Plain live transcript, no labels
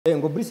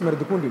ngo Bruce Mary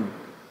dukundimo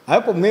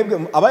ariko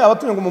mwebwe abaye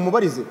abatuye ngo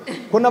mumubarize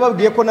ko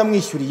nababwiye ko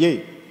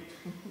namwishyuriye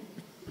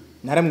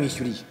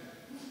naramwishyuriye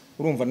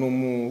urumva no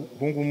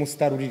umuhungu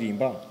w'umustar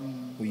uririmba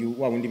uyu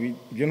wa wundi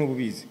ibyo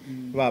n'ububizi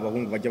baba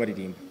bahungu bajya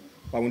baririmba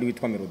wa wundi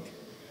witwa Melody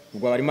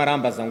ubwo barimo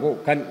arambaza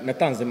ngo kandi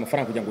natanze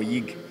amafaranga kugira ngo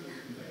yige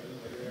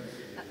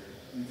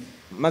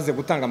maze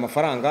gutanga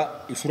amafaranga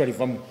ishuri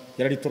rivamo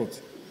yararitorotse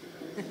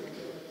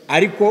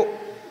ariko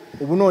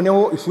ubu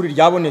noneho ishuri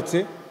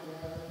ryabonetse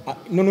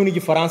none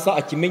n'igifaransa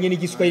akimenye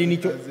n'igiswahili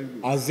nicyo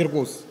azi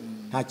rwose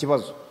nta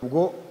kibazo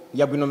ubwo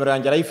Yago inomero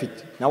yanjye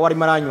arayifite nawe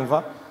arimo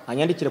aranyumva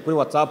anyandikire kuri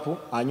WhatsApp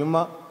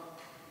hanyuma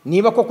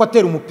niba koko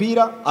atera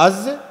umupira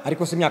aze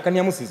ariko se imyaka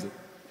ntiyamusize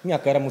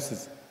imyaka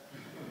yaramusize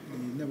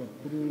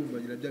n'abakuru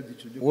bagira bya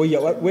byiciro byo oya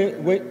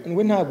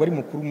we ntabwo ari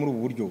mukuru muri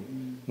ubu buryo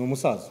ni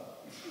umusaza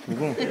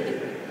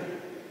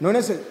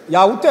none se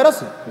yawutera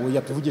se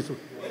oya tuvugisha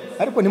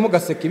ariko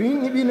ntimugaseke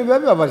ibintu biba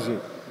bibabaje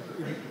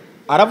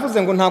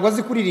aravuze ngo ntago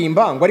azi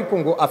kuririmba ngo ariko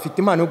ngo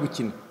afite impano yo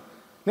gukina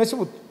nese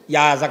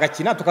yaza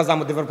agakina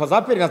tukazamudevelopa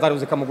za peri na za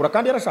ruzi kamugura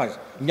kandi yarashaje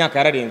imyaka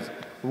yararenze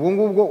ubu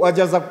ngubwo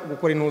wajyaza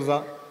gukora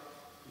intuza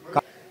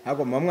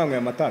ntabwo mwamwe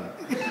amatabi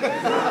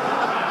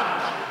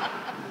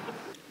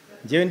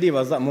ngewe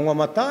ndibaza munywa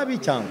amatabi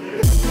cyangwa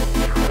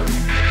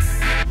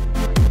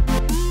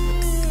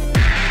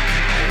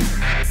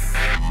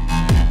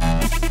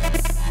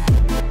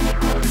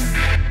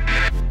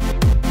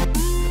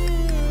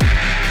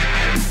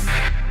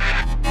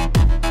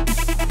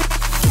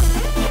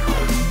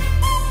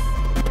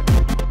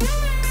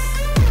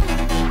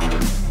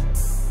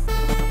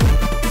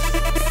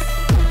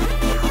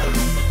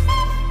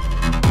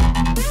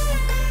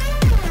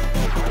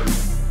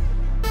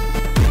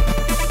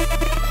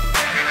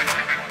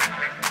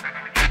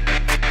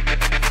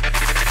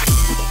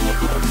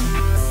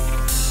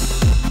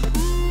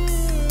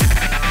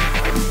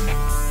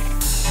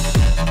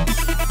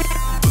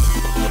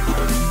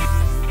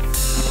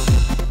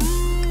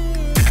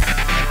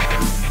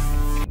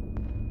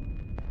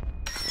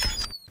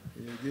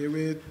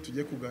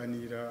tujye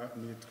kuganira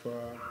nitwa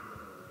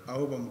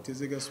aho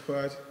bamuteze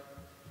Gaspard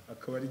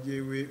akaba ari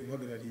yewe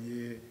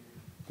uhagarariye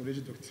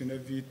College Doctrine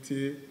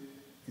Vite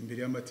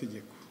imbere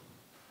y'amategeko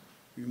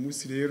uyu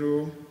munsi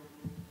rero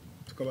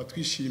tukaba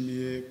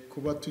twishimiye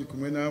kuba turi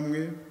kumwe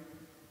namwe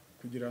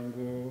kugira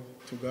ngo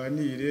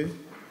tuganire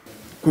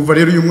kuva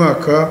rero uyu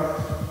mwaka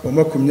wa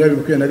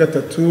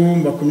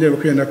 2023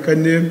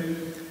 2024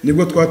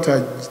 nibwo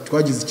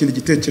twagize ikindi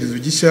gitekerezo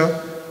gishya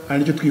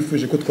ari cyo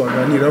twifuje ko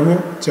twaganiraho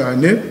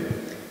cyane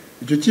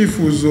icyo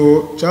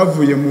cyifuzo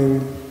cyavuye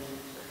mu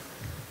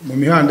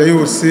mihanda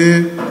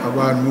yose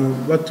abantu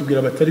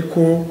batubwira batari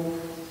ko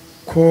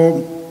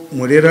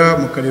murera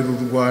mu karere u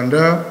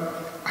Rwanda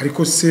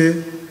ariko se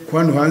ko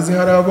hano hanze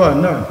hari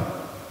abana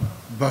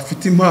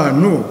bafite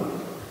impano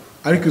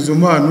ariko izo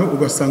mpano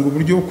ugasanga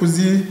uburyo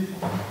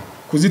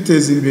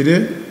kuziteza imbere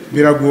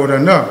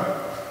biragorana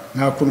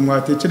nta kuntu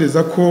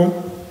mwatekereza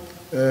ko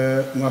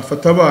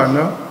mwafata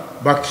abana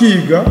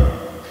bakiga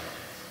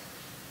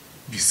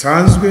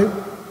bisanzwe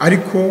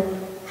ariko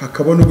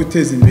hakaba no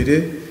guteza imbere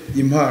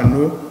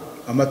impano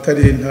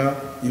amatalenta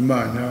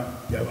Imana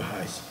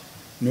yabahaye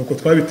nuko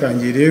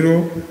twabitangiye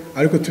rero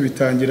ariko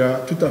tubitangira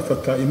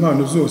tutafata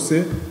impano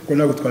zose ko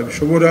ntabwo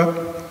twabishobora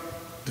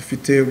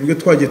dufite uburyo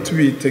twagiye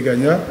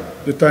tubiteganya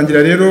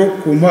dutangira rero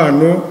ku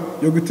mpano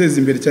yo guteza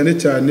imbere cyane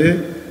cyane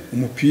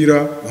umupira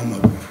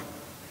w'amaguru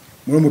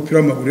muri umupira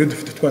w'amaguru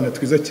dufite twana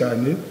twiza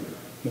cyane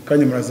mu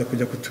kanya muraza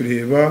kujya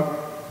kutureba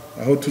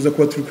aho tuza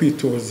kuba turi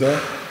kwitoza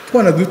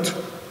twana duto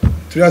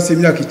turi hasi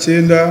y'imyaka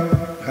 9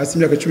 hasi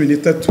y'imyaka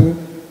 13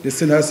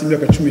 ndetse na hasi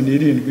y'imyaka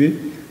 17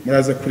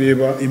 muraza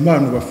kureba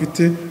impano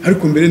bafite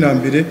ariko mbere na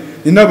mbere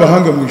ni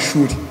n'abahanga mu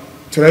ishuri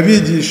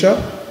turabigisha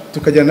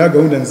tukajyana na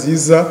gahunda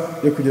nziza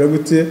yo kugira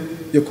gute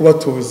yo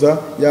kubatoza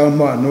ya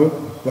mpano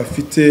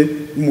bafite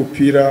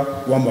umupira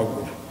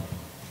w'amaguru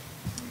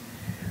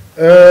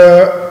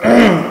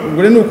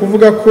ubwo ni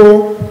ukuvuga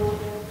ko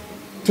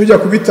tujya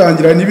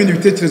kubitangira n'ibindi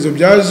bitekerezo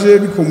byaje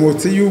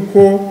bikomotse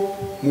yuko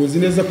muzi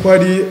neza ko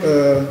hari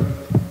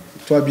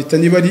twabita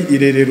niba ari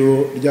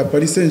irerero rya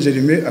Paris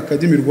Saint-Germain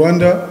Academy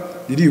Rwanda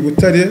riri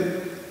Butare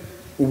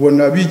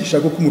ubona bigisha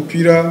ko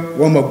umupira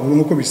w'amaguru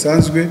nuko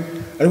bisanzwe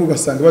ariko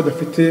ugasanga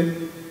badafite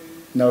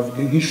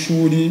navuga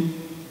nk'ishuri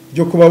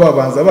ryo kuba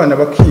babanza abana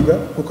bakiga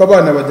kuko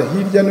abana bajya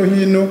hirya no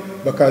hino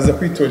bakaza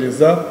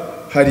kwitoreza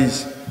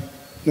hariya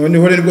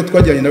noneho rero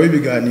twajyanye nawe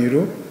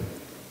ibiganiro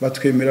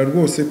batwemera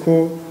rwose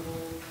ko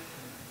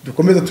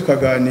dukomeza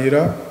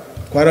tukaganira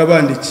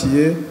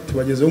twarabandikiye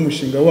tubagezaho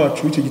umushinga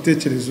wacu w'icyo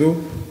gitekerezo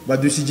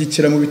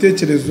badushyigikira mu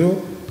bitekerezo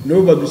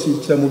nabo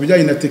badushyigikira mu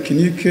bijyanye na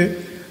tekinike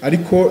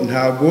ariko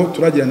ntago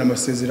turagirana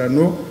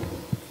amasezerano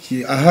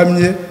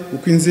ahamye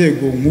uko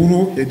inzego nkuru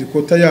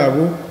edukota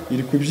yabo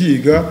iri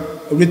kubyiga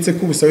uretse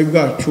ko ubusabe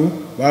bwacu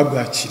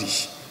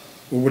babwakiriye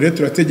ubu rero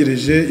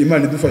turategereje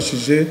Imana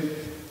idufashije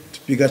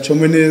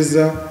bigacamo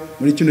neza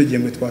muri kino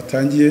gihembwe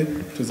twatangiye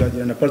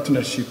tuzagira na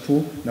partnership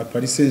na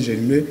Paris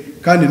Saint-Germain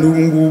kandi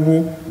n'ubu ngubu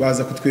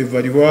baza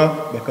kutwevariwa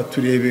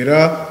bakaturebera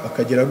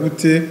bakagera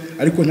gute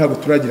ariko ntabwo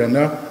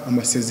turagirana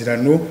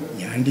amasezerano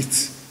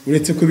yanditse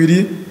uretse ko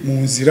biri mu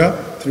nzira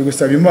turi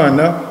gusaba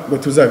Imana ngo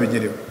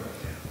tuzabigereho.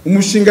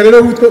 Umushinga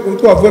rero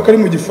twavuga ko ari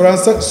mu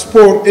gifaransa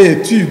sport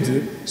et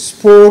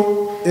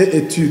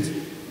étude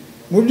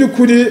mu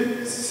by'ukuri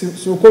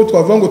si uko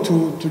twavuga ngo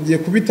tugiye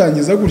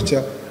kubitangiza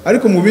gutya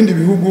ariko mu bindi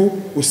bihugu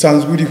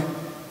usanzwe uriho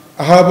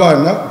aho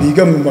abana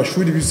biga mu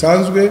mashuri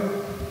bisanzwe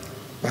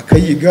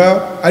bakayiga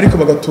ariko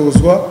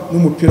bagatozwa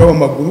n'umupira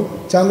w'amaguru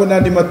cyangwa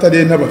n'andi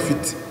matarenta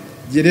bafite.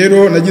 Nge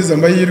rero nagize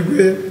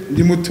amahirwe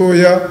ndi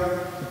mutoya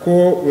kuko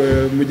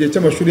mu gihe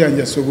cy'amashuri yanjye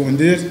ya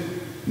secondaire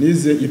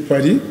nize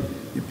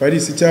i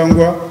Paris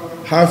cyangwa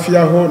hafi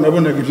yaho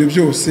nabonaga ibyo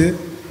byose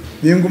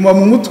binguma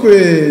mu mutwe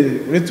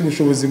uretse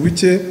ubushobozi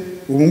buke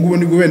ubu ngubu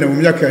ni wenda mu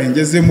myaka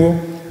yangezemo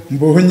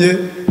mbonye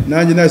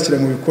nanjye nashyira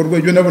mu bikorwa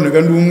ibyo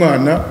nabonaga ndi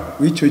umwana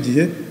w'icyo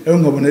gihe rero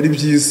nkabona ari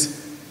byiza.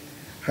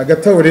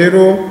 Hagati aho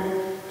rero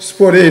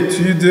sport et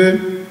étude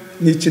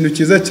ni ikintu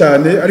cyiza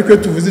cyane ariko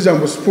iyo tuvuze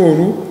ijambo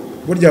siporo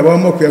burya habamo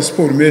amoko ya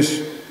siporo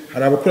menshi.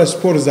 Hari abakora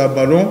siporo za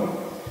ballon,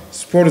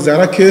 siporo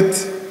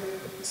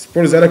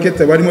za racket,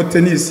 barimo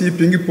tennis,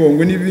 ping pong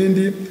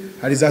n'ibindi,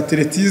 hari za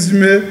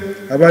atletisme,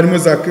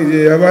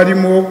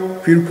 abarimo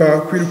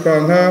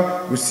kwirukanka,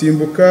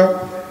 gusimbuka,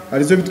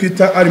 hari zo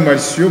bitwita arts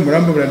martiaux,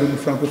 murambo burandi mu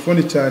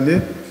francophone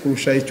cyane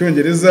kurusha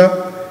icyongereza.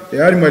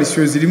 Arts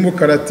martiaux zirimo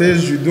karate,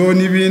 judo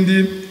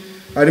n'ibindi,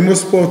 harimo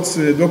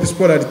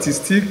sport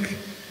artistique,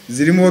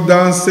 zirimo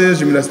danse,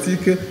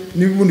 gymnastique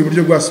n'ubundi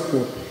buryo bwa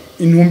siporo.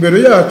 Intumbero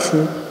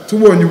yacu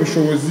tubonye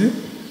ubushobozi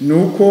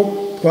nuko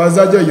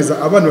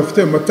twazagerageza abana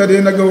bafite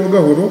amatarena gahoro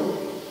gahoro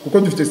kuko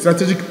dufite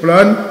strategic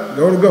plan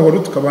gahoro gahoro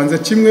tukabanza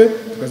kimwe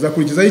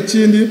tukazakurikizaho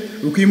ikindi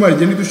uko Imana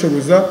igenda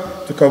idushoboza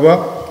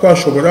tukaba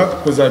twashobora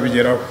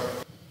kuzabigeraho.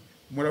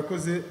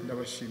 Murakoze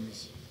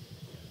ndabashimiye.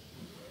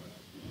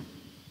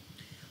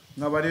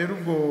 Nkaba rero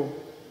ubwo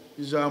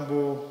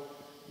ijambo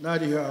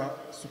nariha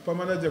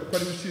supermanager kuko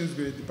ari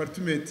ushinzwe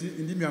department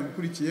indi mihango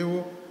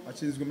ikurikiyeho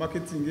ashinzwe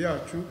marketing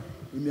yacu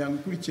imihango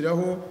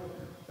ikurikiraho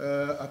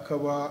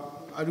akaba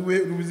ari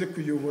we urubuze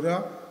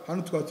kuyobora.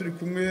 Hano twaba turi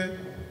kumwe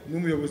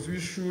n'umuyobozi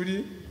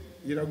w'ishuri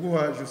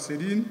Iraguha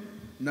Joseline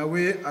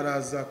nawe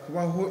araza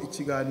kubaho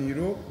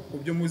ikiganiro ku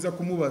byo muza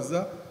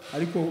kumubaza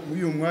ariko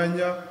muri uyu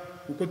mwanya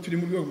kuko turi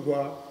mu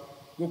rwego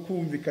rwo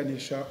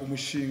kumvikanisha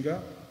umushinga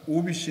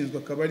ubishinzwe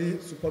akaba ari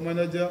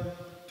supermanager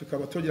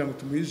tukaba tugira ngo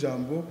tumuhe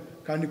ijambo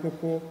kandi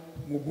koko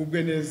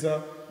mugubwe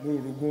neza muri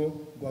urugo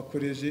rwa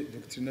College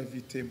Doctrina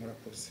Vitae.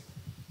 Murakoze.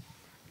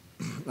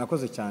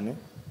 Nakoze cyane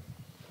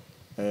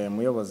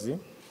muyobozi.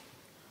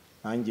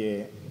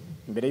 Nanjye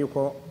mbere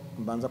yuko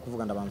mbanza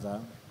kuvuga ndabanza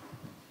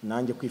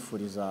nanjye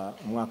kwifuriza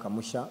umwaka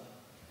mushya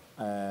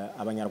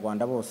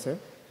abanyarwanda bose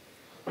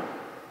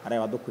ari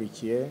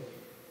abadukurikiye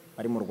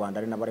bari mu Rwanda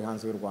ari n'abari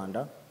hanze y'u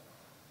Rwanda.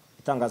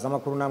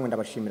 Itangazamakuru namwe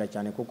ndabashimira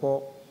cyane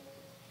kuko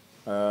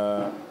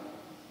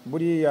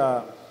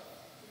buriya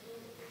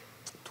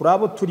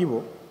turabo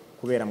turibo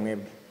kubera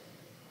mwebwe.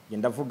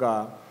 Ngenda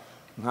ndavuga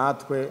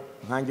nkatwe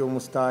nkanjye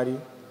w'umusitari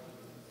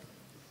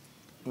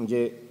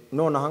nge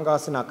none ahangaha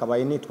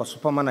sinakabaye nitwa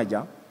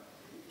supermanager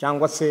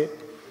cyangwa se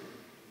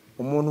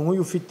umuntu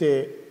nk'uyu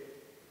ufite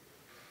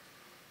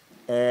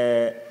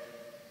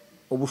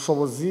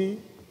ubushobozi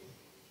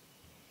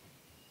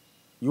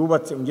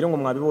yubatse. Ngire ngo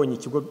mwabibonye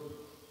ikigo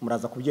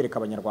muraza kubyereka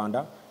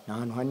abanyarwanda ni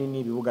ahantu hanini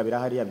ibibuga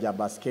birahari bya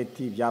basket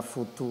bya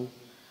futu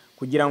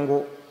kugira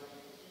ngo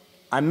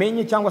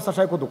amenye cyangwa se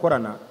ashaka ko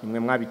dukorana nimwe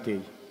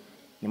mwabiteye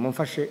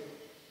nimumfashe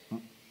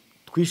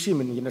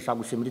twishimire. Ngenda ndashaka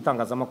gushimira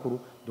itangazamakuru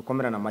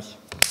dukomerana amashyi.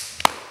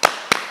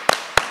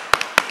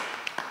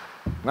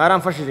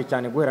 Mwaramfashije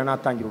cyane guhera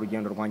natangira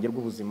urugendo rwanjye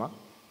rw'ubuzima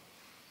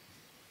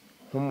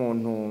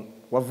nk'umuntu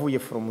wavuye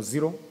from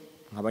zero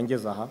nkaba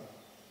ngeze aha.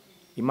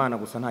 Imana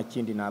gusa nta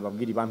kindi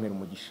nababwira ibampera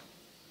umugisha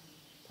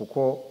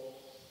kuko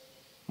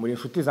muri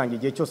inshuti zanjye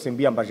igihe cyose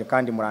mbiyambaje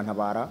kandi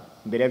murantabara.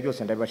 Mbere ya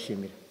byose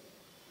ndabibashimira.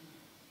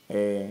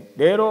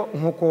 Rero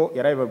nkuko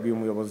yarabibabwiye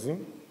umuyobozi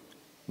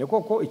ni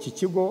koko iki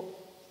kigo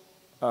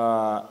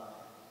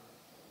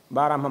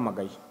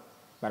barampamagaye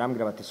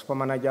barambwira bati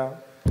supermanager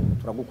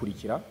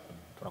turagukurikira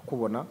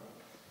turakubona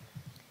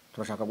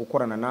turashaka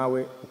gukorana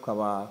nawe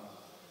ukaba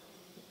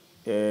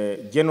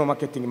general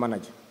marketing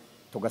manager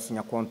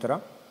tugasinya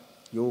contract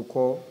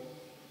yuko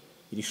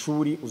iri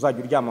shuri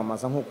uzajya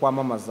uryamamaza nk'uko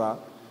wamamaza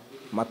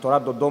Matora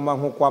Dodoma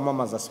nk'uko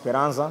wamamaza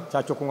Speranza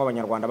cyacho kunywa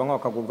abanyarwanda bamwe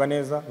bakagubwa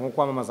neza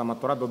nk'uko wamamaza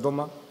Matora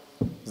Dodoma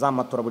za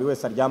matora buri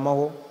wese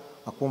aryamaho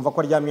akumva ko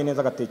aryamye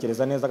neza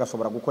agatekereza neza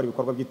agashobora gukora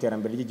ibikorwa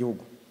by'iterambere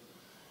ry'igihugu.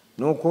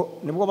 Nuko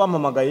nibwo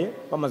bampamagaye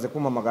bamaze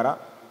kumpamagara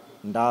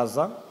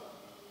ndaza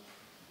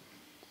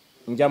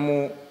njya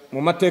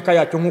mu mateka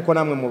yacyo nk'uko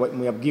namwe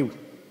muyabwiwe.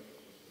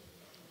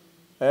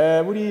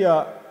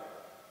 Buriya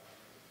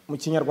mu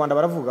Kinyarwanda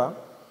baravuga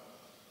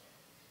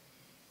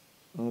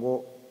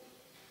ngo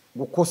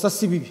gukosa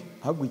si bibi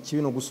ahubwo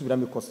ikibi no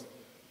gusubiramo ikosa.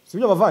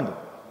 Sibyo bavandi?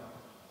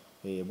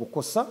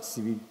 gukosa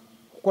si bibi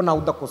kuko nawe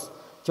udakosa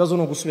ikibazo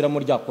ni ugusubiramo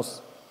rya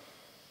kosa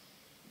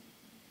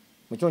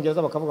mu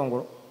cyongereza bakavuga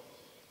ngo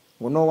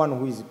no one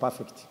who is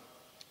perfect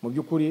mu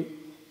by'ukuri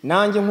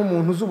nanjye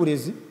nk'umuntu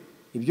z'uburezi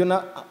ibyo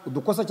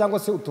udukosa cyangwa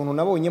se utuntu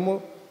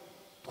nabonyemo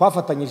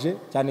twafatanyije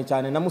cyane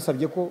cyane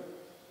namusabye ko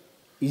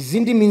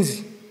izindi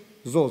minzi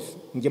zose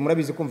nge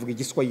murabizi ko mvuga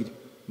igiswahili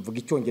mvuga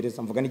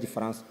icyongereza mvuga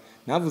n'igifaransa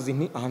navuze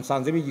nti aha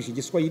nsanze bigisha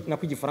igiswahili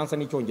nako igifaransa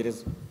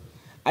n'icyongereza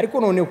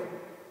ariko noneho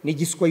ni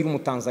igiswahili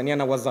umutanzania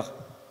na wazaha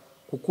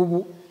kuko ubu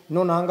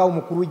none aha ngaho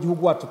umukuru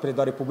w'igihugu wacu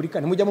perezida wa repubulika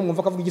ntimujya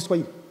mumwumva akavuga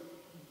igiswahili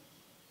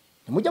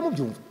ntimujya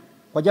mubyumva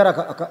kwajya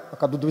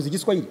akadudubiza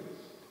igiswahili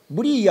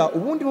buriya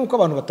ubundi nuko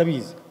abantu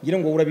batabizi ngira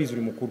ngo urabizi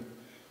uri mukuru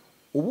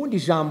ubundi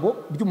ijambo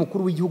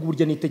ry'umukuru w'igihugu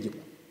burya n'itegeko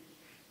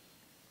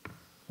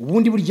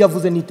ubundi burya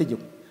yavuze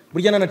n'itegeko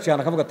burya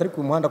nanacana akavuga atari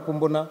ku muhanda ko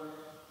mbona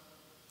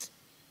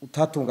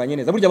utatunganye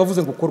neza burya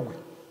bavuze ngo korwe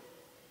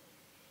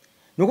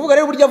ni ukuvuga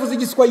rero burya yavuze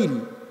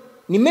igiswahili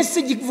ni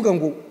message ivuga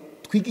ngo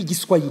twige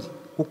igiswahili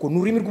kuko ni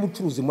ururimi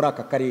rw'ubucuruzi muri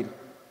aka karere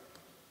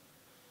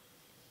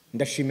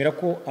ndashimira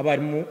ko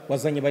abarimu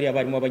wazanye bari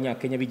abarimu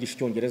b'abanyakenya bigisha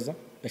icyongereza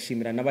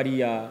ndashimira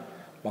n'abariya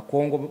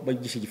bakongo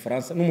bigisha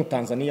igifaransa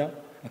n'umutanzania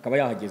akaba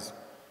yahageze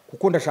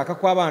kuko ndashaka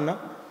ko abana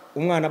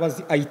umwana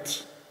bazi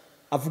IT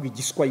avuga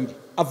igiswahili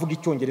avuga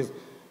icyongereza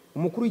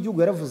umukuru w'igihugu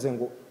yaravuze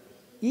ngo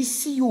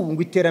isi y'ubu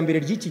ngo iterambere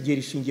ry'iki gihe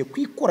rishingiye ku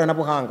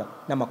ikoranabuhanga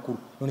n'amakuru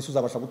none se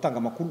uzabasha gutanga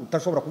amakuru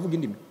utashobora kuvuga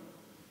indimi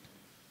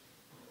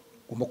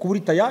ugomba kuba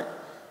uri tayari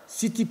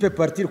si tu peux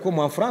partir comme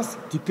en France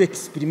tu peux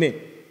exprimer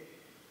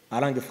en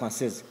langue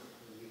française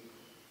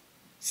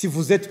si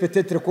vous êtes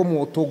peut-être comme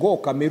au Togo au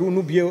Cameroun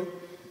ou bien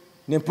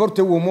n'importe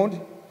où au monde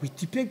oui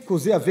tu peux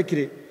causer avec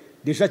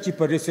des gens qui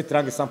parlent cette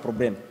langue sans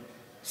problème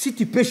si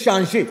tu peux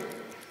changer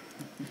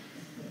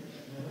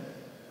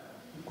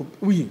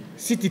oui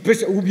si tu peux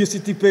ou bien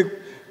si tu peux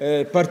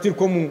partir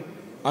comme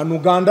en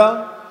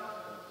Ouganda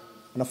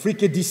en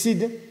Afrique du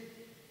Sud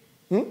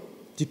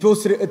tu peux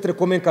aussi être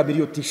comme un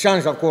caméléon tu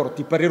changes encore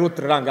tu parles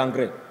autre langue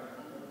anglais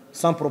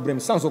sans problème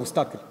sans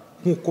obstacle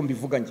nkuko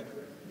mbivuga nje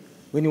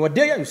when you are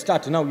there you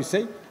start now you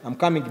say I'm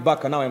coming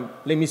back now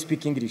let me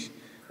speak English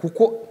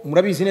kuko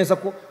murabizi neza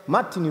ko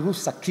Martin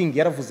Luther King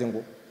yaravuze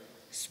ngo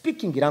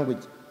speaking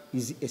language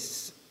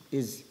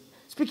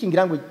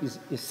is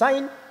a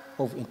sign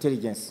of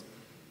intelligence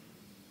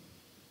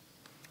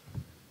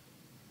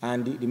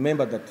and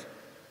remember that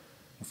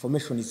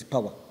information is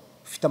power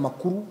ufite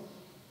amakuru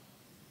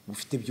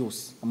ufite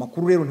byose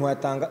amakuru rero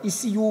ntiwayatanga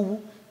isi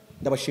y'ubu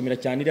ndabashimira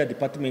cyane iriya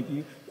department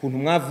kuntu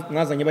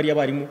mwazanye bari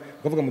abarimu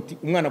bavuga muti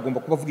umwana agomba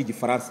kuba avuga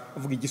igifaransa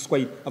avuga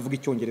igiswahili avuga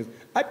icyongereza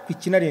ariko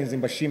ikinarenze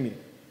mbashimire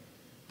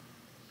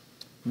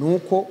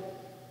nuko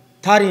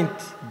talent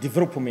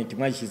development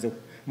mwayishyizeho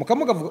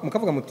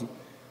mukavuga muti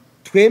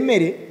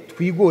twemere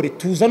twigore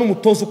tuzana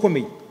umutoza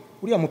ukomeye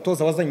uriya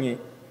mutoza wazanye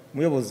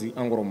muyobozi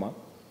Angoroma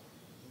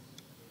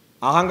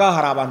ahangaha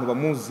hari abantu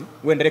bamuzi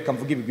wenda reka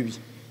mvuga ibigwi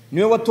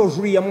niwe watoje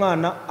uriya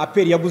mwana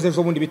aperi yaguze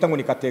ejo bundi bita ngo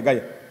ni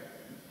Kategaya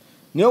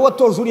niwe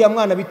watoje uriya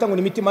mwana bita ngo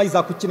ni Mitima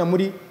Isaac ukina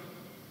muri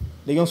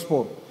Rayon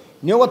Sport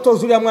niwe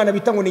watoje uriya mwana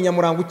bita ngo ni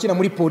Nyamuranga ukina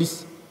muri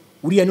polisi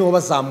uriya niwe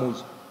bazamuye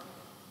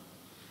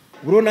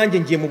buro nanjye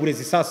ngiye mu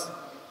burezi sasa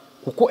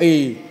kuko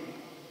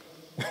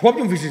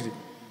wabyumvishije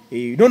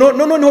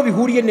no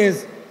bihuriye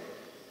neza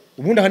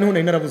ubundi aha niho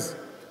nari narabuze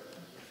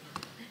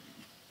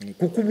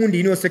kuko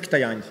ubundi niyo sector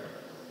yanjye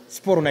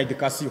siporo na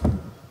education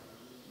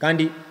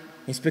kandi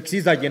inspection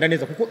izagenda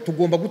neza kuko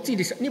tugomba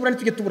gutsindisha nibura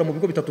nitujye tubura mu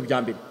bigo bitatu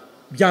bya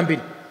mbere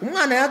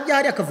umwana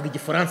yabyari akavuga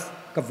igifaransa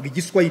akavuga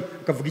igiswahili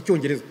akavuga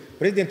icyongereza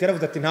president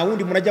yaravuze ati nta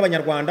wundi murajya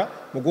abanyarwanda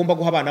mugomba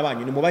guha abana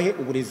banyu ni mubahe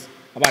uburezi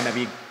abana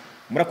biga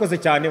murakoze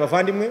cyane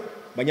bavandimwe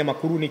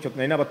banyamakuru nicyo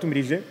nari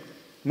nabatumirije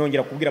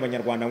nongera kubwira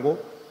abanyarwanda ngo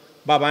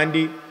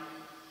babandi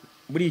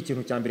muri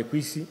ikintu cya mbere ku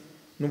isi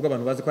nubwo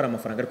abantu bazi ko ari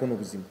amafaranga ariko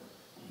n'ubuzima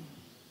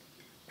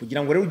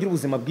kugira ngo rero ugire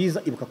ubuzima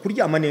bwiza ibuka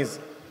kuryama neza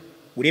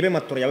urebe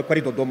matoro yawe ko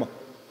ari Dodoma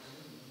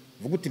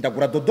vuga uti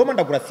ndagura Dodoma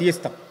ndagura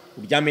Fiesta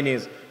uryame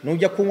neza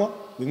nujya kunywa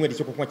winywera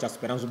icyo kunywa cya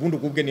Esperance ubundi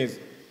ugubwe neza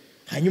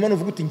hanyuma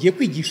nuvuga uti ngiye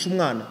kwigisha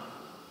umwana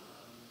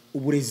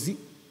uburezi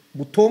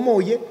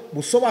butomoye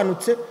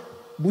busobanutse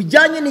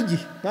bujyanye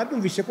n'igihe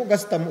nabyumvishe ko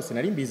gasitamo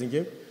sinari mbizi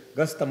ngiye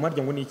gasitamo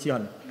harya ngo ni iki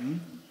hano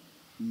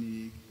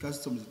ni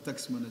customs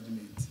tax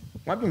management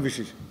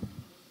nabyumvishije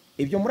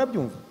ibyo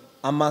murabyumva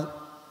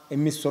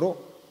imisoro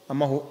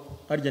amaho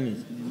harya ni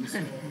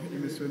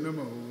imisoro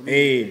n'amahoro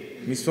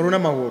imisoro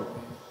n'amahoro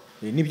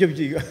nibyo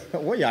byiga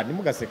oya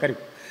nimugaseka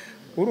ariko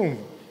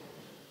urumva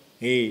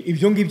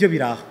ibyo ngibyo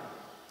biraha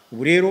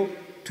ubu rero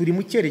turi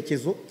mu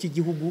cyerekezo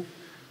cy'igihugu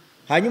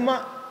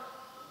hanyuma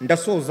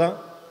ndasoza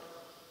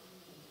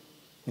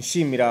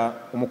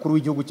nshimira umukuru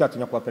w'igihugu cyacu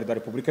nyakubahwa perezida wa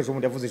repubulika ejo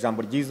bundi yavuze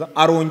ijambo ryiza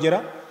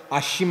arongera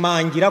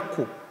ashimangira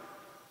ko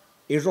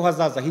ejo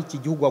hazaza h'iki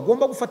gihugu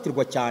hagomba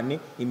gufatirwa cyane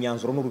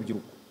imyanzuro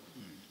n'urubyiruko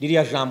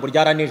ririya jambo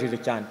ryaranejeje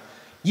cyane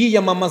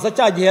yiyamamaza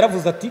cya gihe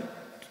yaravuze ati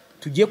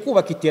tugiye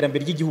kubaka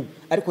iterambere ry'igihugu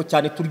ariko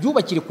cyane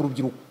turyubakire ku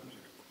rubyiruko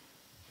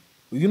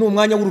uyu ni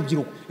umwanya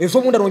w'urubyiruko ejo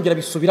bundi arongera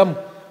bisubiramo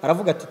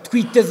aravuga ati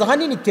twiteza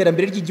hanini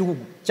iterambere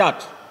ry'igihugu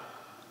cyacu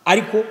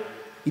ariko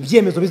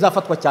ibyemezo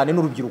bizafatwa cyane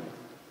n'urubyiruko.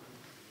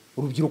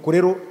 Urubyiruko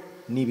rero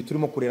ni ibi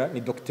turimo kurera,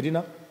 ni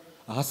doctrina.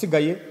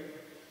 Ahasigaye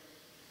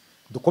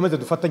dukomeze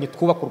dufatanye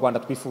twubaka u Rwanda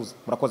twifuza.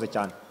 Murakoze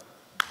cyane.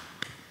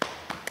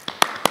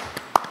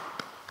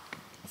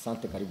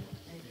 Asante, karibu.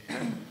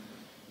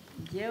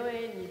 Njyewe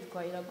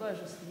nitwa Yago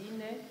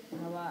Joseline,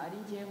 nkaba ari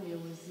njyewe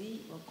umuyobozi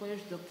wa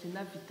College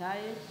Doctrina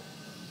Vitae,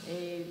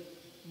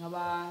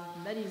 nkaba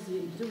ndarize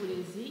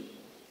iby'uburezi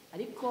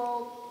ariko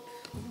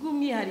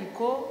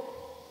bw'umwihariko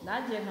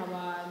nanjye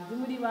nkaba ndi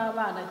muri ba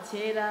bana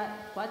kera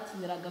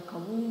twakiniraga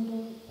akabumbu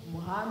ku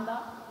muhanda,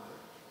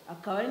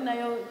 akaba ari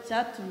nayo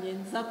cyatumye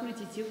nza kuri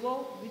iki kigo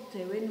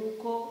bitewe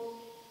n'uko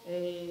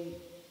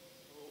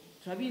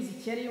turabizi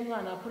kera iyo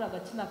umwana yakoraga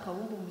akina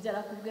akabumbu umubyeyi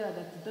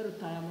arakubwiraga ati dore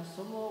utaye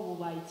amasomo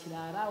bubaye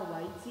ikirara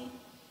ubaye iki,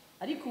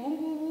 ariko ubu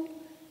ngubu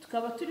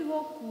tukaba turiho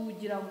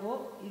kugira ngo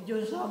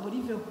iryo jambo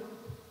riveho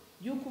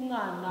y'uko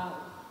umwana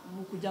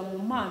mu kujya mu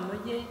mpano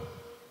ye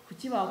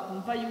kuki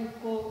bakumva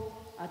y'uko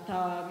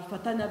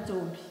atabifatanya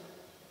byombi.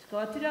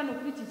 Tukaba turi hano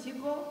kuri iki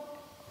kigo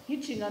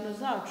nk'inshingano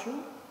zacu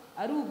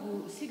ari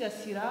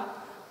ugusigasira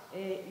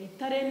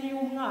itareni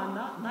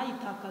y'umwana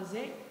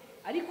ntayitakaze,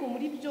 ariko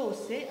muri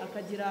byose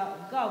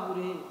akagira bwa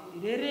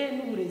burere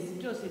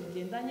n'uburezi byose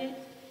bigendanye.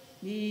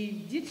 Ni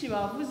byinshi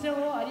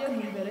bavuzeho ariyo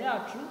ntumbero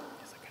yacu,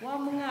 wa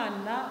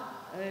mwana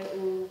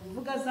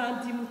uvuga za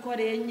ndimu ko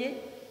arenye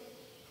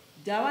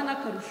byaba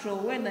n'akarusho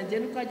wenda njye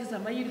nuko yagize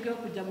amahirwe yo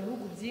kujya mu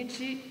bihugu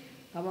byinshi,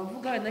 nkaba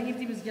mvuga wenda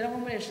nk'indimi zigera nko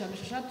muri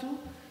 5-6,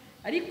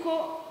 ariko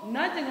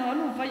nanjye nkaba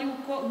numva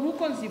yuko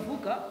nk'uko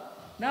nzivuga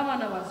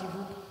n'abana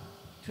bazivuga.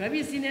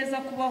 Turabizi neza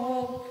kubaho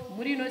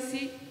muri ino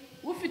si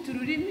ufite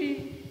ururimi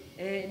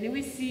niwe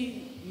isi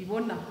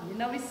ibona, ni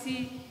nawe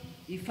isi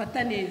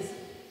ifata neza.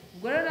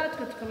 Ubwo rero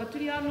natwe tukaba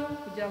turi hano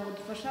kugira ngo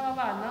dufashe aba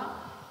bana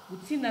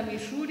gutsinda mu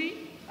ishuri,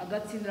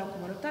 agatsindira ku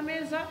manota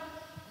meza,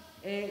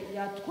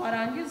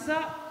 yatwarangiza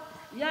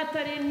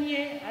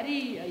yatareniye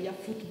ari ya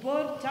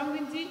football cyangwa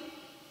indi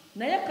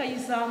nayo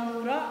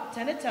akayizamura,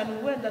 cyane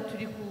cyane wenda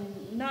turi ku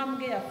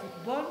ntambwe ya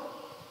football.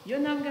 Iyo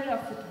ntambwe ya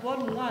football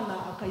umwana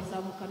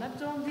akayizamukana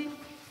byombi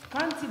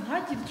kandi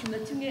ntagire ikintu na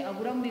kimwe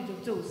abura muri ibyo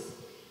byose.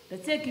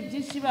 Ndakeka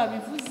ibyinshi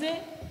babivuze,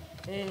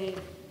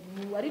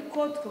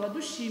 ariko tukaba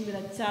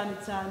dushimira cyane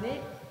cyane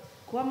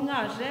kuba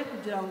mwaje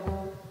kugira ngo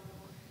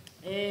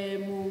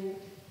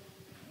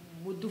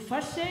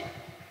mudufashe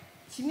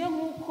kimwe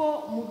nk'uko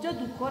mu byo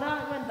dukora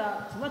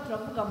wenda tuba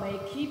turavuga ama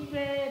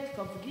ekipe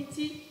tukavuga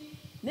iki,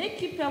 na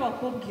ekipe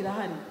y'abakobwa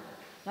irahari.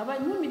 Nkaba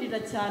nkumirira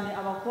cyane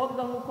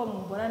abakobwa nk'uko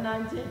mumbona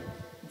nanjye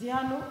ndi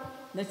hano,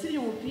 nakinnye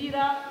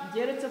umupira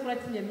geretse kuri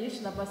atinye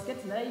myinshi na basket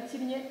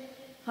narayikinnye.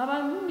 Nkaba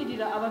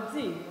nkumirira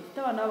ababyeyi bafite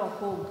abana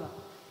b'abakobwa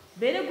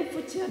bere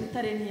gupfukirana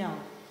itareni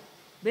yabo,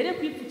 bere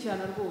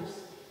kwipfukirana rwose.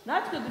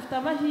 Natwe dufite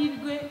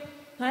amahirwe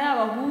nka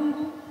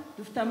y'abahungu,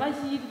 dufite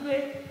amahirwe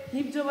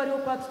nk'ibyo bariho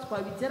kwa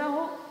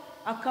twabigeraho,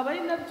 akaba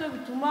ari nabyo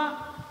bituma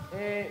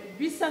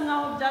bisa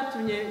nkaho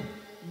byatumye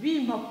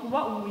bimpa kuba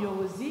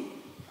umuyobozi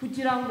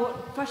kugira ngo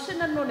mfashe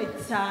nanone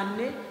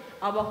cyane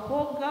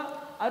abakobwa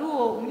ari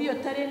uwo muri iyo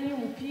tareni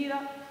y'umupira,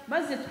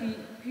 maze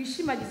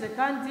twishimagize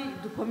kandi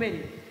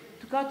dukomere.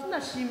 Tukaba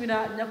tunashimira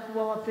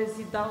nyakubahwa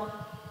perezida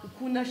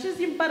ukuntu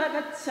ashize imbaraga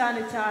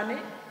cyane cyane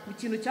mu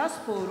kintu cya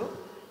siporo,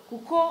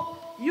 kuko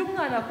iyo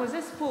umwana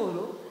akoze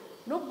siporo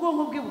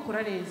n'ubwonko bwe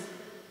bukora neza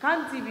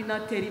kandi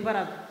binatera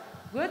imbaraga.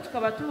 Rero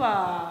tukaba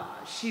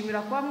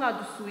tubashimira kuba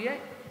mwadusuye,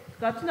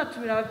 tukaba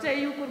tunatumira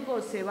ababyeyi yuko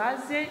rwose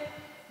baze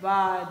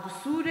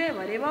badusure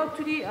bareba aho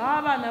turi, aho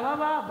abana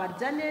baba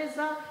barya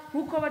neza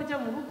nk'uko barya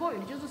mu rugo,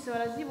 indyo zose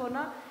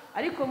barazibona,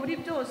 ariko muri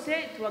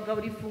byose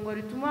tubagabura ifunguro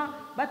rituma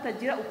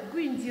batagira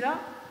ukugwingira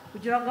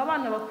kugira ngo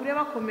abana bakure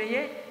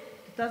bakomeye,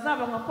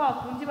 tutazaba nka kwa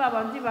kundi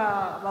babandi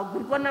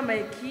bagurwa n'ama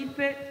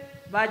ekipe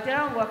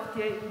bagera ngo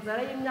bafite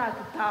inzara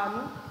y'imyaka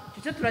 5.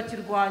 Icyo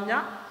turakirwanya.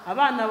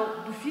 Abana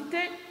dufite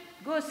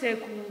rwose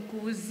ku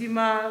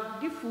buzima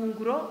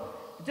bw'ifunguro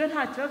byo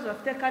nta kibazo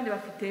bafite kandi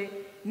bafite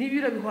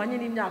n'ibiro bihwanye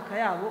n'imyaka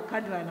yabo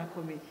kandi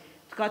baranakomeye.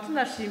 Tukaba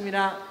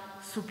tunashimira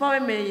super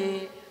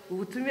wemeye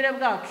ubutumire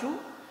bwacu,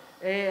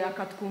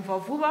 akatwumva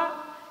vuba,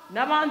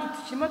 n'abandi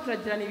tukimo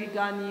turagirana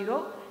ibiganiro,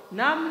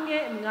 namwe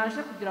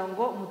mwaje kugira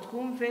ngo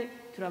mutwumve,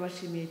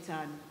 turabashimiye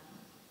cyane.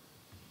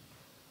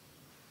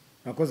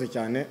 Nakoze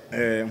cyane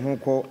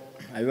nk'uko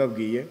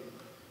abibabwiye,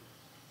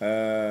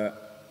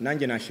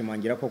 nanjye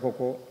nashimangira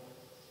koko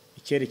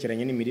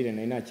icyerekeranye n'imirire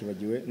nari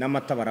nakibagiwe,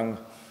 n'amata baranywa.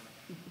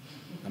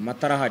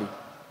 Amata arahari,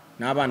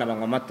 n'abana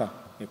banywa amata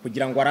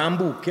kugira ngo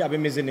arambuke abe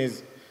meze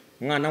neza.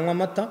 Umwana anywa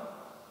amata,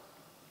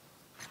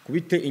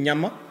 kubite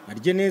inyama,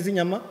 arye neza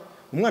inyama.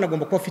 Umwana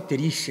agomba kuba afite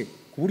rishe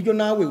ku buryo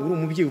nawe uri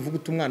umubyeyi uvuga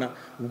uti umwana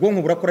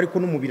ubwonko burakora ariko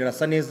n'umubiri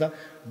arasa neza,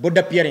 body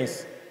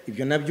appearance,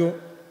 ibyo nabyo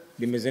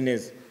bimeze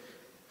neza.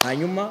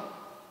 Hanyuma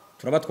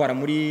turabatwara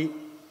muri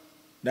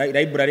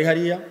library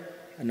hariya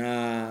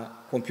na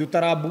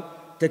computer lab,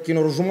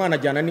 technology umwana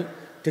ajyana ni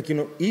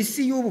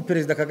isi y'ubu.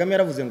 Perezida Kagame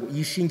yaravuze ngo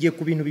yishingiye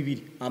ku bintu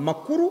bibiri: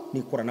 amakuru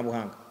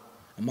n'ikoranabuhanga.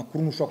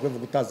 Amakuru ntushobora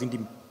kuvuga utazi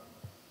indimi,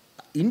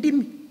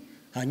 indimi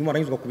hanyuma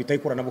aranyuzwa kubita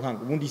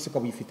ikoranabuhanga ubundi isi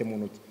ukaba uyifite mu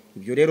ntoki.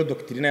 Ibyo rero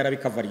doctrine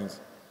yarabikavarinze.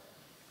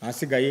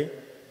 Ahasigaye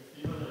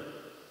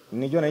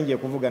nibyo ngiye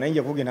kuvuga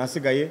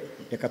ntasigaye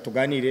reka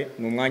tuganire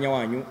ni umwanya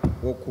wanyu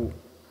wo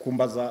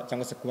kumbaza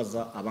cyangwa se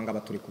kubaza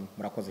abangaba turi kumwe.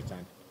 Murakoze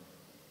cyane.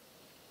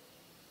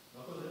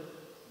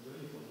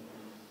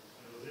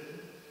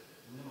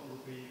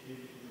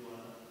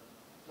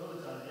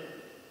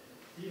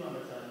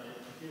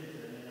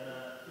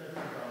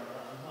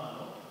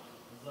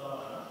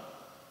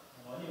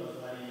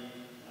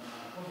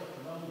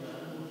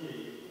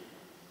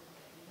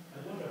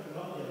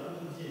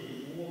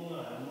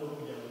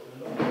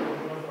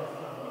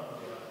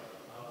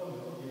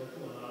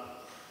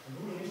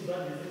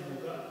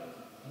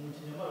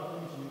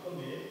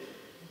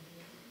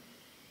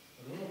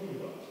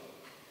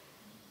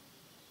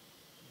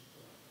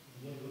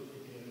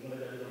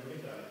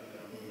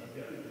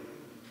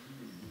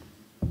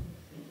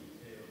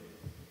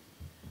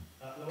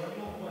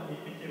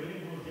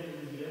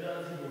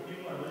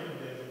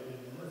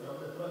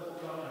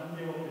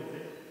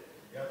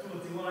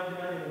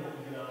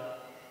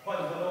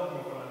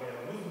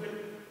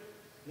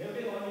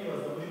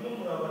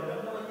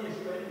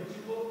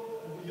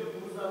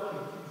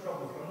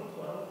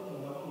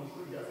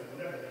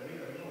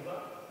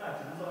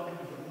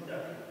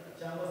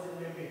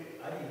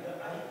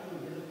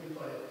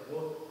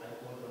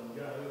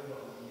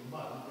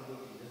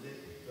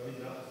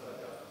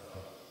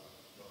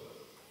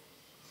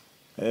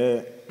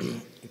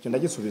 Icyo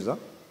ndagisubiza.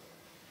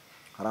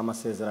 Hari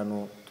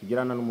amasezerano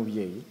tugirana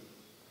n'umubyeyi,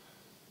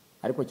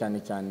 ariko cyane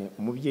cyane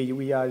umubyeyi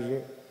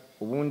wiyaje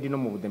ubundi no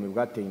mu budemi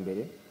bwateye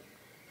imbere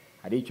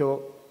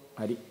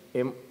hari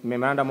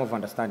memorandum of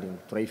understanding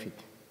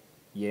turayifite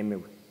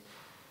yemewe.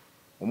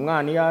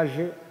 Umwana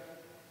yaje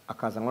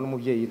akazanwa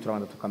n'umubyeyi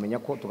turabanza tukamenya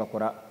ko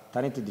tugakora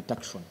talent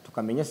detection,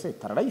 tukamenya se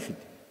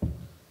tararayifite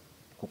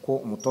kuko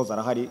umutoza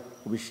arahari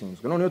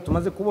ubishinzwe. None iyo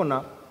tumaze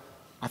kubona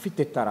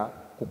afite tara,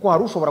 kuko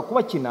hari ushobora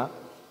kubakina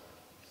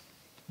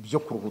byo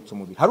kuruhutsa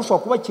umubiri, hari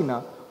ushobora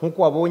kubakina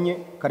nkuko wabonye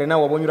kare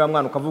nawe wabonye uriya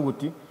mwana ukavuga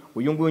uti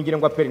uyu nguyu ngire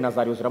ngo aperi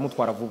Nazario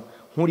ziramutwara vuba.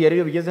 Nkuriya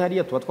rero bigeze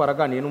hariya tuba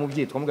twaraganiye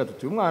n'umubyeyi twamubwira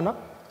tuti uyu mwana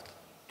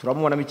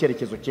turamubonamo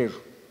icyerekezo cy'ejo,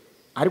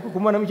 ariko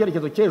kumubonamo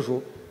icyerekezo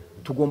cy'ejo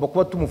tugomba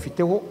kuba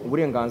tumufiteho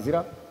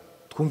uburenganzira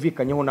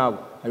twumvikanyeho nawe.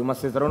 Ayo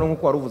masezerano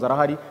nkuko wari uvuze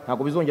arahari,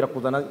 ntabwo bizongera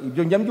kuzana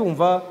ibyo. Njya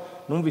mbyumva,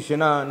 numvishe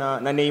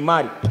na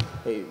Neymar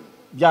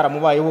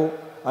byaramubayeho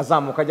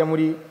azamuka ajya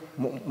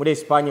muri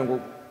Espagne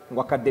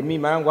ngo academy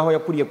marango aho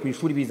yakuriye ku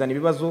ishuri bizana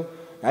ibibazo,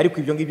 ariko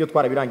ibyo ngibyo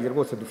twarabirangije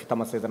rwose. Dufite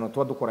amasezerano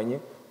tuba dukoranye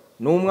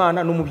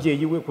n'umwana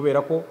n'umubyeyi we,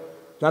 kubera ko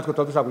natwe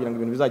tuba dushaka kugira ngo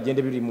ibintu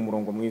bizagende biri mu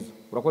murongo mwiza.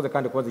 Urakoze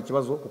kandi kubaza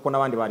ikibazo kuko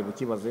nabandi bari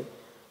bukibaze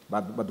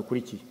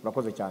badukurikiye.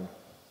 Urakoze cyane.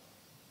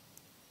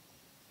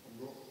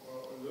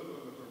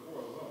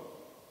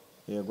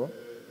 Yego.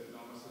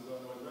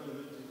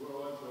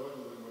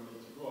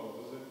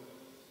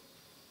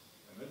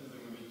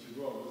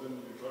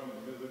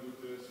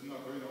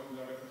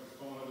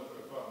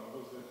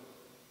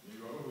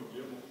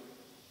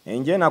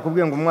 Nge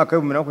nakubwiye ngo mu mwaka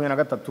wa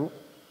 2023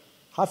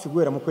 hafi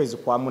guhera mu kwezi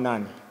kwa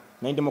 8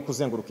 nari ndimo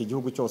kuzenguruka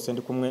igihugu cyose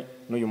ndi kumwe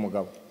n'uyu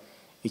mugabo.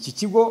 Iki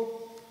kigo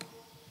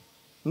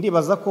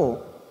ndibaza ko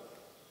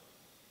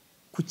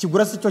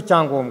kukigura si cyo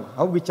cyangombwa,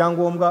 ahubwo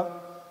icyangombwa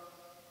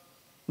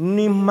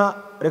nimpa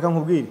reka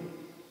nkubwire,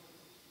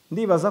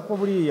 ndibaza ko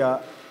buriya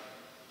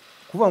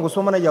kuvuga ngo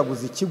soma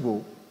nayaguze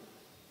ikigo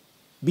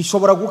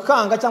bishobora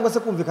gukanga cyangwa se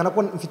kumvikana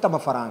ko mfite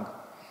amafaranga,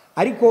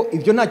 ariko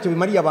ibyo ntacyo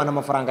bimariye abantu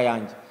amafaranga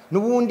yanjye.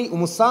 Nubundi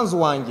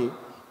umusanzu wanjye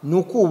ni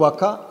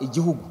ukubaka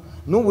igihugu.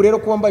 N'ubu rero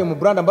kuba mbaye mu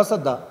brand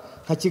ambassador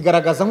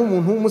nkakigaragaza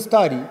nk'umuntu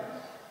w'umusitari,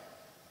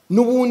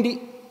 nubundi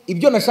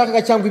ibyo nashakaga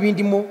cyangwa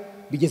ibindimo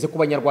bigeze ku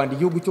banyarwanda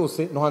igihugu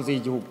cyose no hanze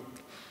y'igihugu.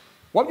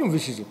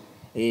 Wabyumvishije?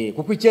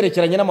 Kuko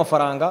icyerekeranye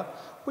n'amafaranga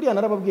buriya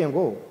narababwiye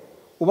ngo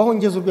ubaho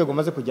ngeze urwego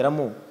maze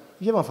kugeramo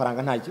ibyo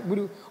amafaranga ntacyo.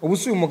 Ubu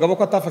si uyu mugabo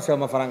ko atafashe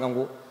amafaranga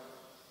ngo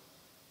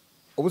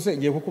ubu se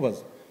ngiye kukubaza,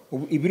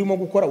 ubu ibirimo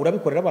gukora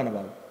urabikorera abana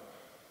bawe,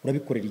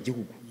 urabikorera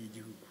igihugu.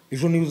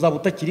 Ejo niyo uzaba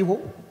utakiriho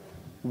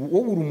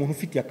wowe uri umuntu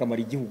ufitiye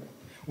akamaro igihugu.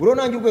 Buro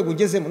nanjye urwego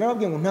ngezemo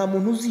narababwiye ngo nta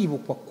muntu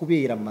uzibukwa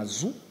kubera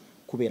amazu,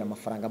 kubera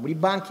amafaranga muri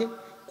banke,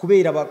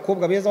 kubera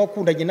abakobwa beza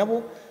wakundanye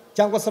nabo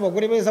cyangwa se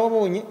abagore beza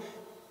wabonye.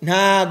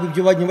 Ntabwo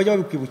ibyo bajya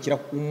babikwibukira.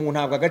 Umuntu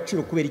ntabwo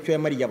agaciro kubera icyo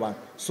yamariye abantu.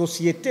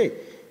 Societe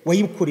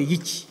wayikoreye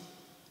iki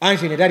en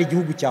general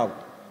igihugu cyawe.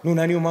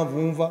 None niyo mpamvu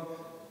wumva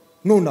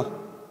none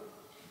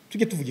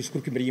tujye tuvugisha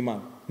kuri imbere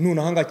y'Imana. None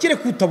ahanga kire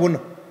kutabona,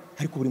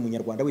 ariko buri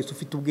munyarwanda wese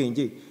ufite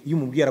ubwenge iyo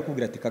umubwiye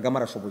arakubwira ati Kagame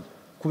arashoboye.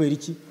 Kubera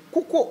iki?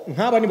 Kuko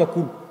nk'aba ni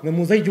bakuru mwe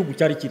muza igihugu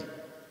cyari kiri.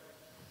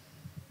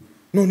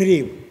 None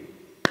rero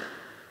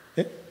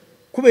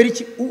kubera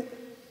iki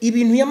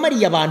ibintu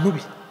yamariye abantu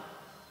be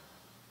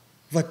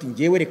vati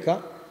ngewe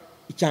reka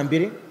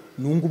icyambere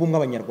nungu bumwe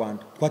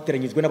abanyarwanda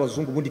twateranyizwe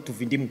n'abazungu bundi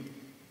tuva indimwe.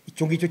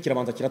 Icyo ngicyo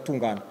kirabanza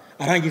kiratungana.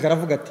 Arangiza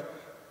aravuga ati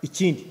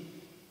ikindi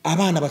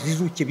abana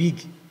bazizuke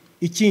bige,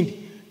 ikindi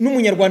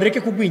n'umunyarwanda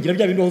reke kugwingira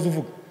bya bindi wahoze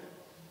uvuga,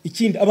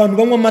 ikindi abantu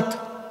banywa amata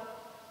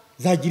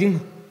zagira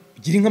inka.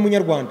 gira inka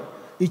munyarwanda.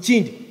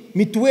 Ikindi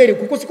mituweli,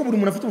 kuko siko buri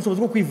muntu afite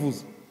ubushobozi bwo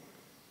kwivuza.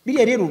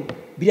 Biriya rero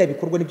biriya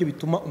bikorwa nibyo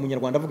bituma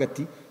umunyarwanda avuga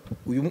ati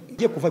uyu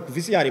ugiye kuva ku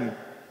visi yarimo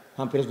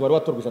nta perezida wari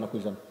watorwa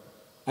 100%,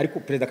 ariko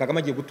perezida Kagame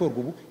agiye gutorwa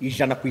ubu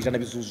 100%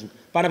 bizuzura.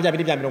 Pana bya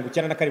bindi bya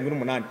 97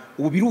 n'umunani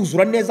ubu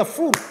biruzura neza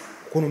full,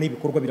 kuko none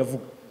ibikorwa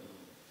biravuga.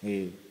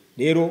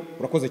 Rero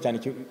urakoze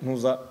cyane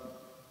ntuza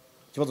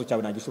ikibazo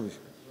cyawe nagishubije.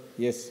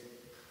 Yes.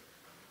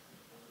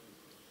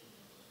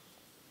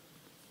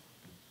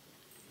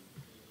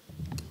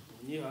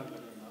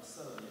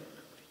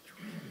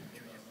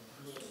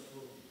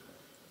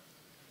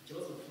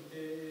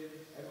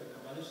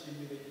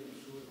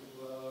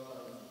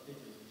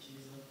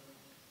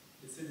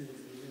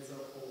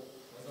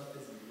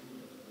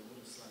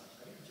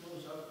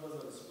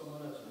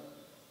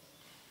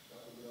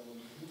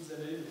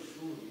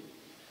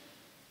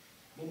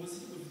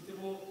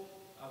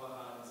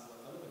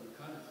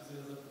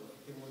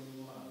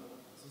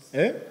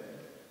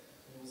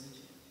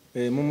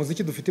 Mu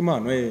muziki dufite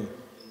impano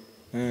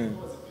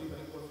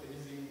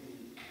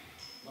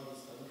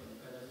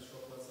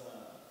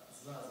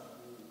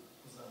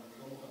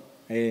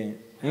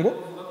ngo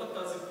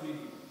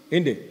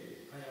inde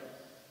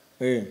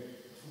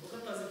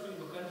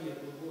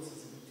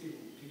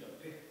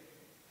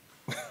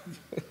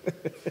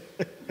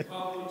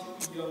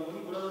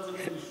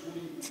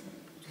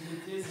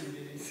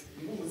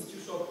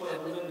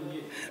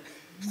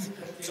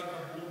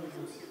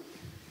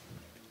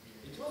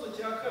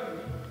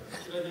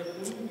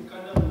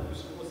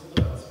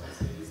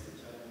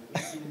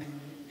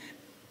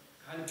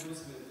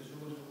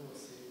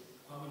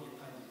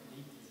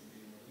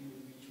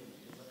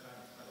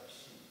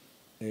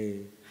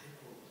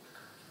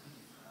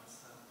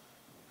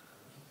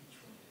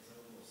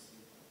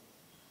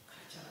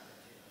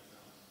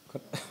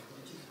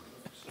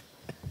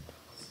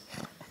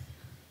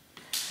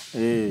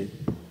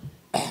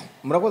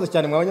murakoze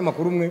cyane mwa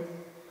banyamakuru mwe.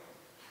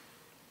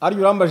 Ari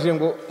urambaje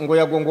ngo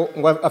Yago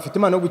ngo afite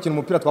imana yo gukina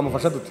umupira,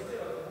 twamufasha dute?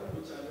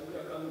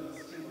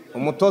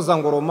 Umutoza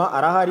Ngoroma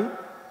arahari,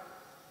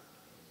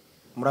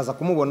 muraza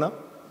kumubona,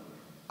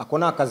 ako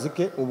ni akazi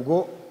ke.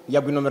 Ubwo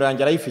Yago inomero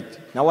yanjye arayifite,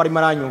 nawe arimo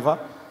aranyumva,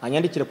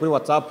 anyandikire kuri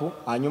WhatsApp,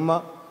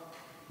 hanyuma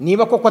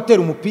niba koko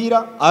atera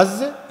umupira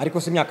aze,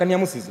 ariko se imyaka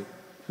ntiyamusize,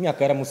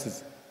 imyaka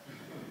yaramusize.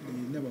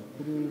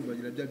 N'abakuru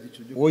bagira bya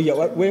byiciro byo oya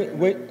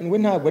we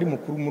ntabwo ari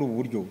mukuru muri ubu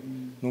buryo,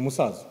 ni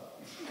umusaza.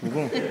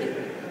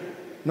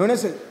 None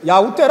se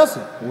yawutera se?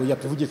 Oya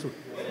tuvugisha,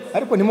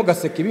 ariko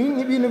ntimugaseke,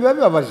 ibintu biba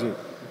bibabaje.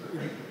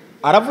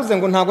 Aravuze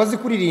ngo ntabwo azi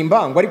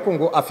kuririmba, ngo ariko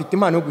ngo afite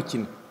impano yo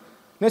gukina.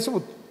 Nese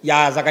ubu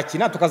yaza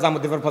agakina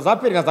tukazamudevelopa za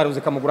peri na za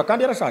ruzi kamugura,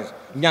 kandi yarashaje,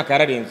 imyaka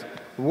yararenze.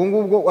 Ubu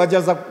ngubwo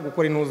wajyaza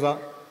gukora intuza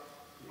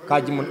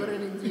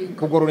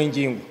kugorora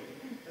ingingo.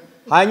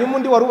 Hanyuma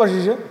undi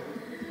warubajije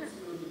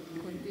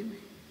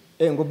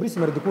ngo Brice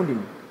Mero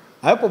dukundime,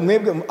 ariko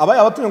mwebwe abaye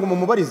abatumye ngo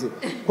mumubarize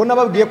ko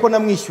nababwiye ko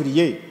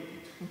namwishyuriye,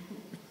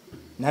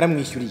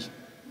 naramwishyuriye.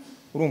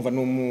 Urumva ni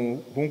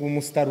umuhungu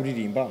w'umustar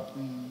uririmba,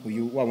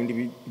 uyu wa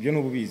wundi ibyo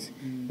n'ububizi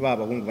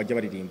babahungu bajya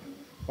baririmba,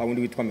 wa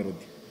wundi witwa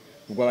Melody.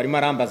 Ubwo barimo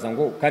arambaza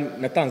ngo kandi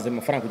natanze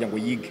amafaranga kugira ngo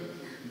yige.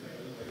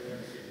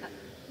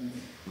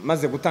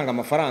 Maze gutanga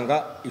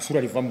amafaranga ishuri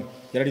rivamo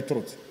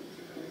yararitorotse,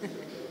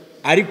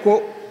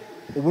 ariko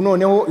ubu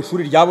noneho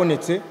ishuri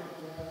ryabonetse,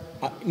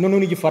 none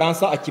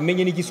n'igifaransa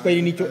akimenye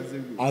n'igiswahili nicyo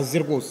azi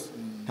rwose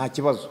nta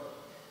kibazo.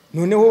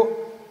 Noneho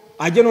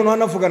ajye noneho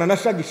anavugana na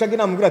Shagi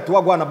namubwira ati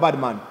wagwana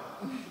badman,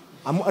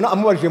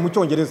 amubajije mu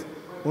cyongereza,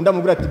 undi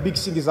amubwira ati big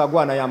sing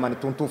izagwana yamane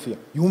tuntufia,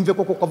 yumve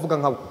koko kavuga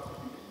nkawe.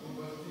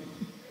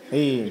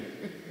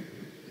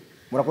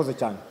 Murakoze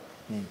cyane.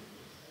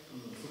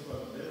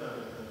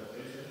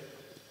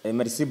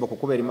 Merci beaucoup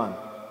kubera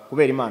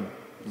Imana.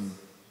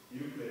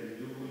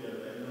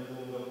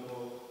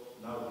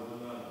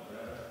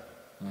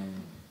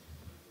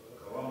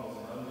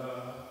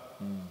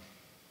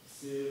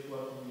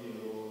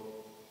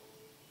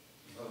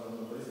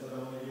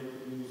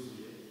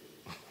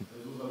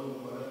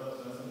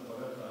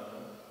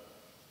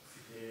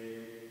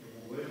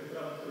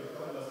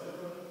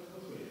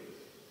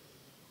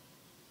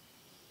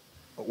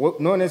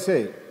 None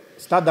se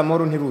Stade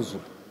Amahoro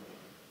ntiruzura,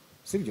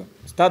 sibyo?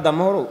 Stade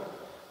Amahoro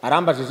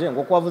arambajije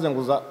ngo ko wavuze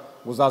ngo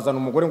uzazana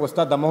umugore ngo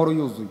Stade Amahoro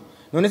yuzuye.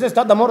 None se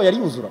Stade Amahoro yari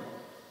yuzura?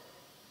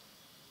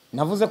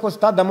 Navuze ko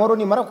Stade Amahoro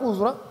nimara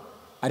kuzura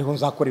ariho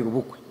nzakorera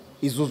ubukwe,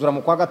 izuzura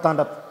mu kwa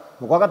gatandatu.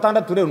 Mu kwa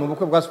gatandatu rero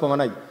n'ubukwe bwa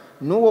Supermanager,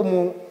 n'uwo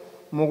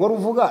mugore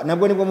uvuga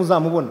nabwo nibwo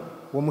muzamubona,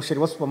 uwo musheri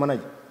wa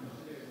Supermanager.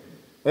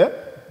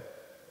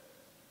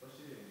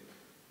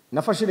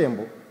 Nafashe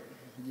irembo,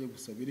 ngiye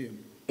gusaba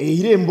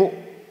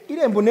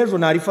irembo nejo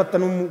narifata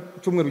no mu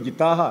cyumweru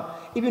gitaha.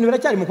 Ibintu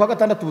biracyari mu kwa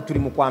gatandatu, ubu turi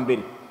mu kwa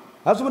mbere.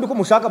 Hasi ubundi ko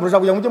mushaka murashaka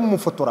kugira mujye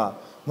mumufotora,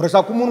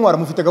 murashaka kumunwara,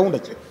 mufite gahunda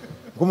ki?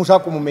 Ko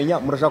mushaka kumumenya,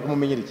 murashaka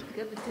kumumenyera iki?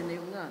 Dukeneye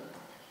umwana.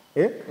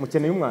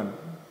 Mukeneye umwana.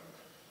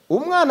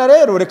 Umwana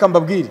rero reka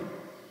mbabwire,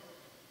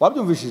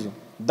 wabyumvishije?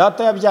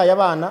 Data yabyaye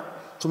abana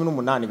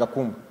 18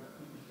 Gakumba,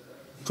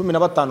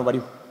 15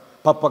 bariho.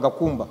 Papa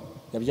Gakumba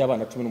yabyaye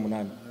abana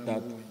 18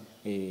 data.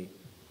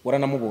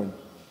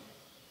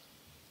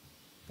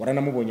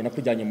 waranamubonye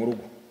nakujyanye mu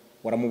rugo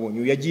waramubonye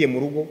uyu yagiye mu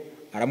rugo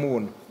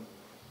aramubona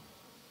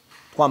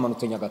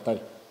twamanutse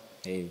Nyagatare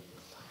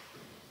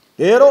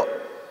rero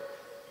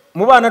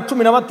mu bana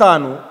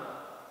 15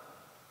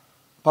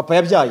 papa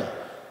yabyaye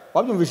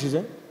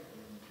wabyumvishije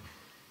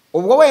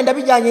ubwo wenda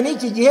bijyanye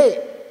n'iki gihe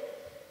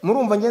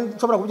murumva nge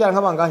nshobora kubyara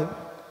nk'abangahe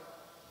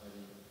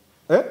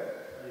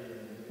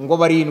ngo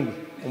 7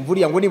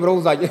 umvuriya ngo nibura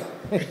uzajye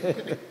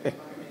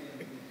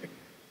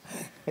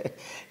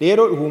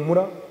rero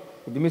humura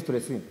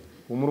udimistresi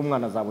humura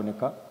umwana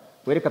azaboneka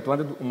wereka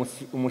tubanze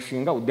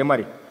umushinga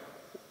udemare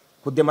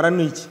kudemara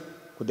n'iki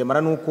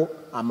kudemara nuko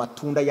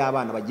amatunda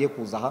y'abana bagiye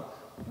kuzaha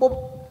bo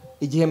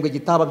igihembwe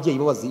gitaha ababyeyi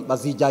bo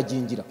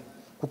bazijyagingira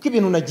kuko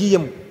ibintu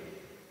nagiyemo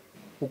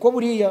uko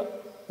buriya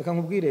reka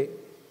nkubwire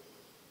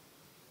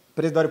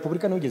perezida wa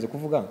repubulika nigeze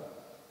kuvuga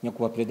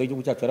nyakubahwa perezida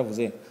w'igihugu cyacu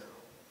yaravuze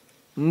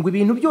ngo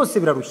ibintu byose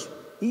birarushya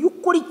iyo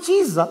ukora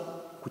icyiza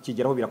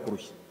kukigeraho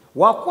birakurushya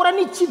wakora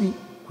n'ikibi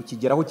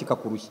kukigeraho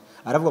kikakurushya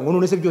aravuga ngo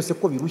none se byose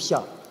ko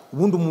birushya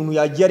ubundi umuntu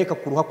yagiye areka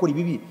kuruha akora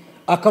ibibi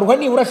akaruha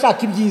nibura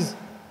ashaka ibyiza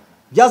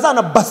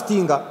byazana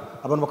bastinga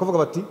abantu bakavuga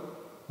bati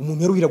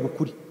umuntu yaruhira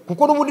gukuri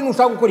kuko n'ubundi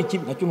nushaka gukora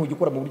ikibi nacyo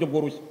ntugikora mu buryo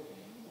bworoshye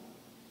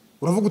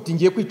uravuga uti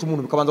ngiye kwita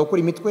umuntu bikabanza gukora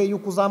imitwe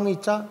yuko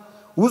uzamwica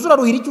uzura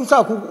ruhira icyo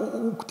ushaka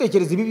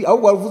gutekereza ibibi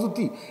ahubwo wavuze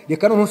uti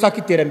reka none nshaka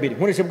iterambere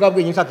nkoreshe bwa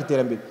bwenge nshaka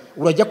iterambere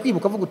urajya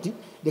kwibuka avuga uti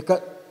reka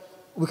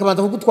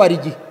bikabanza kugutwara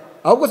igihe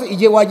ahubwo se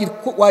igihe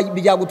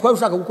byagutwara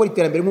ushaka gukora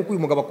iterambere nk'uko uyu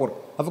mugabo akora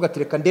avuga ati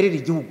reka nderere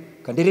igihugu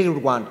kanderere u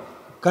Rwanda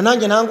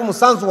kanange nanga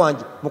umusanzu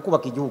wanjye mu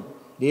kubaka igihugu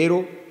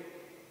rero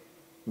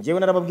njyewe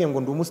narababwiye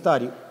ngo ndi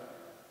umusitari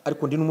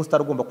ariko ndi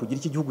n'umusitari ugomba kugira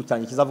iki gihugu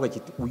cyanjye kizavuga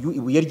kiti uyu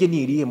ibuye rye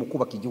niriye mu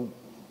kubaka igihugu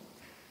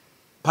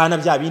pana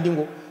bya bindi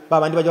ngo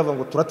babandi bajya bavuga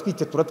ngo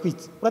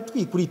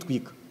uratwika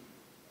uritwika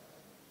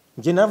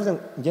njye naravuze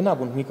njye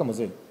ntabwo ntwika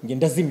muzehe njye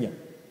ndazimya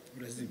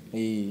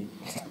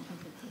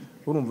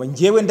urumva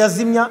njyewe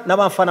ndazimya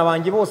n'abafana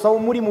banjye bose aho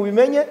muri mu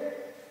bimenye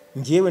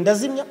njyewe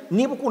ndazimya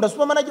niba ukunda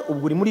super manager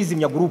ubwo uri muri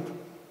zimya group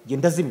njye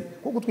ndazimya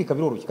kuko gutwika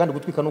biroroshye kandi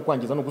gutwika no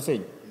kwangiza no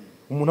gusenya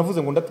umuntu avuze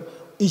ngo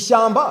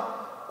ishyamba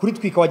kuri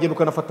twika wagenda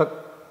ukanafata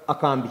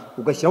akambi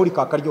ugashyiraho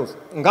rikaka ryose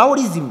ngaho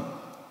rizimya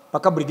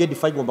paka brigade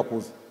fire igomba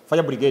kuza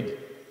fire brigade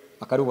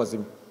akari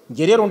ubazimya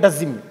njye rero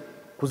ndazimya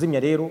kuzimya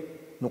rero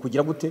no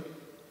kugira gute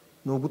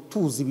no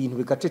gutuza ibintu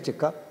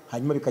bigaceceka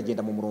hanyuma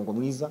bikagenda mu murongo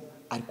mwiza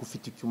ariko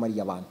ufite icyuma ari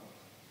y'abantu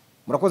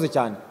murakoze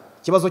cyane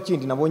kibazo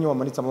kindi nabonye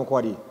wamanitse amaboko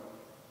wari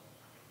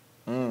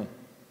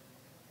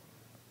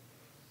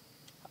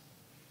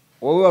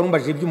wowe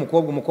warumbajije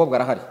iby'umukobwa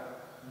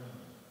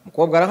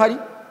arahari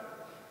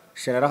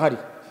shera arahari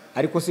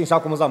ariko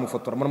sinshaka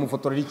muzamufotora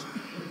muramufotorera iki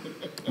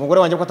umugore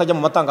wanjye ko atajya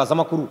mu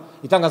matangazamakuru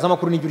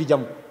itangazamakuru n'ijyo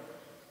urijyamo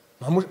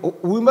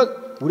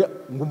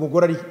ngo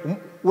umugore ari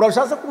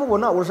urashaka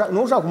kumubona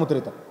ushaka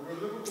kumutereta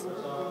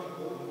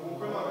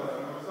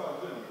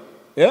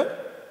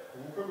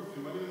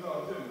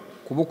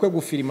kubukwe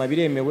gufirima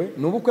biremewe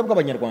n'ubukwe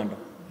bw'abanyarwanda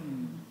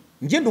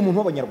ngende umuntu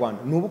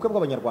w'abanyarwanda n'ubukwe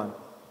bw'abanyarwanda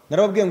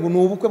narababwiye ngo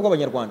n'ubukwe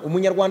bw'abanyarwanda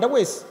umunyarwanda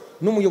wese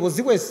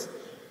n'umuyobozi wese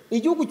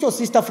igihugu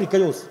cyose East Africa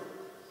yose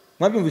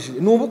mwabyumvishije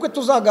n'ubukwe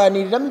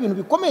tuzaganiriramo ibintu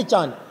bikomeye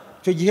cyane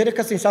cyo gihe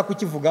reka sinshaka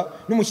kukivuga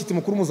n'umushyitsi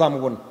mukuru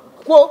muzamubona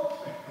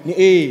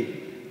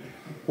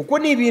kuko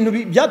ni ibintu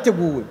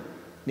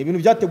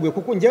byateguwe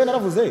kuko njyewe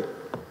naravuze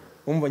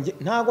umva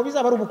ntago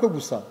bizaba ari ubukwe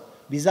gusa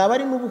bizaba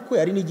ari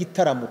n'ubukwe ari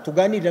n'igitaramo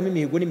tuganiriramo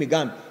imihigo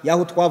n'imigambi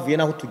yaho twavuye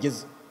naho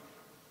tugeze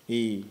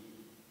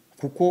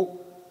kuko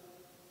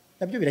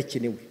nabyo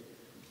birakenewe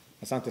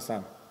asante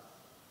sana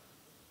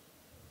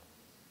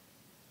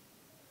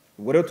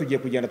ubwo rero tugiye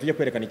kugenda tujye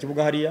kwerekana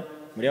ikibuga hariya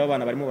muri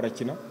abana barimo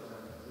barakina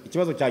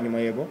ikibazo cya nyuma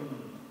yego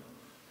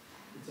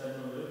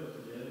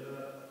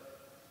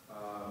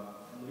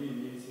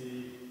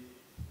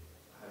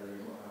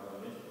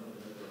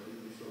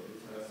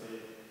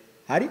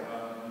hari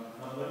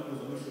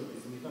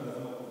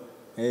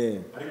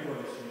ariko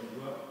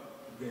barashinjwa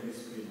kugenda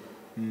screen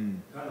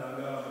kandi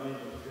aha muri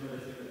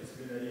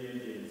screen ari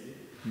ingenzi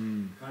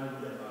kandi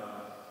burya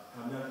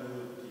nta myaka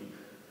yo kwiga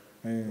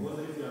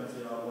ubuze ari fiyanse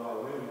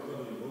yawe witwa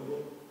Dogo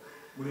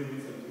muri ibi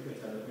bitwika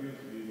cyane kuri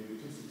ibintu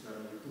bitutsi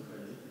cyane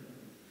bitukanye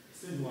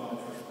ese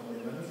ntiwamufasha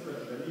kumenya n'ishuri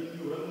kigali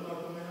y'ibura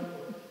n'akomera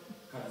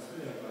kandi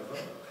screen yakaza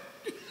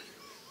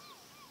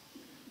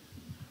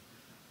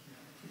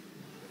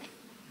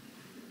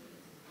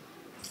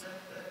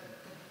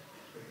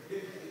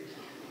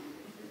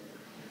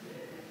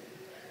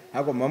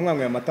Hago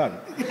mwangu ya matabi.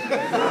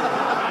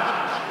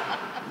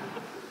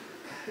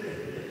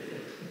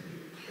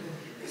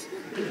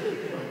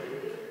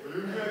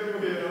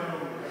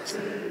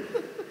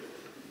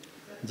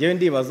 Jewe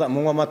ndibaza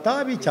munywa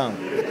amatabi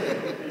cyangwa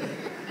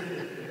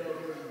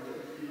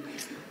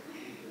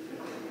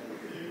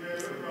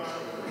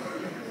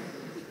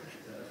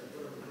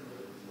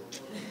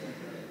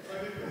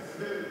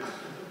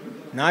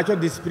ntacyo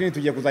discipline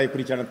tugiye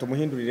kuzayikurikirana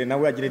tumuhindurire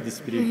nawe agire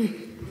discipline.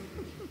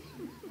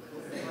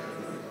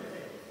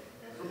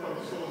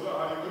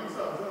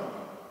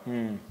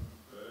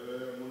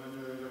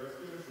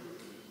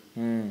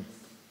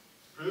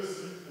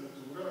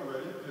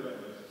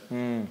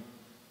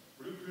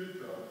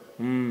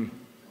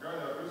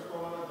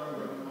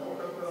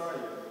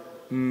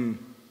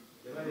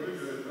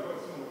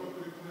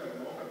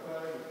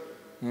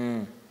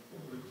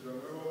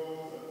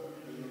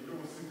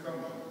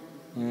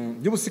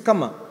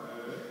 by'ubusikama.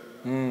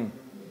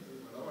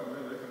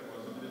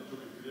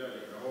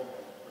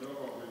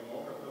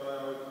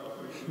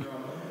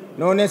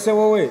 None se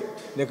wowe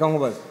reka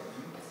nkubaze,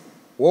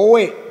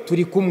 wowe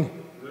turi kumwe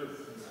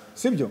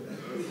sibyo?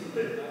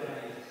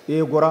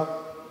 Yegora.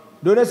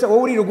 None se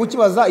wowe uri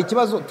gukibaza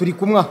ikibazo turi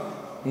kumwe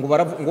ngo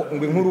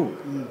ngo inkuru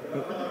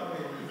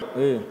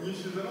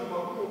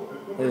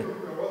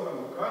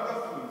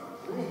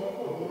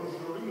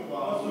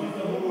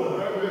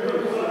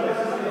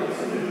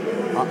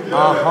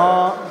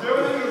aha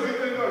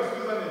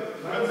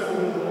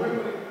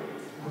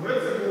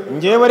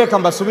ngewe reka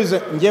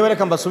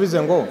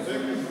mbasubize ngo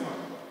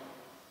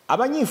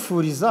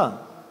abanyifuriza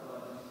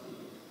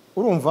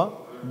urumva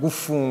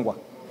gufungwa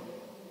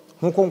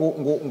nkuko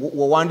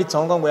ngo wanditse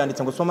aho ngo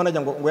yanditse ngo soma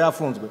najya ngo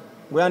yafunzwe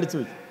ngo yanditse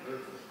biki,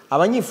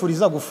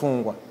 abanyifuriza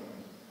gufungwa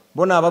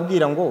bo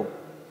nababwira ngo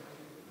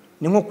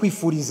ni nko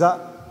kwifuriza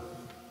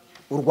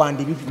u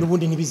Rwanda ibi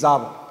n'ubundi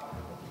ntibizaba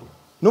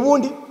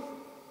n'ubundi.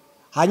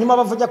 Hanyuma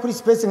bavuga kuri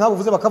space nk'abo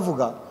uvuze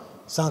bakavuga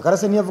Sankara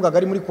se ntiyavugaga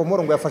ari muri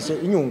Komoro ngo yafashe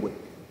inyungwe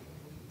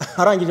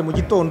arangije mu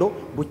gitondo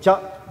bucya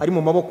ari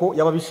mu maboko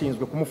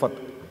y'ababishinzwe kumufata.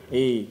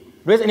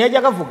 Bese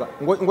ntiyajyaga avuga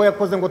ngo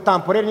yakoze ngo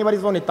temporaire niba ari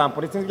zone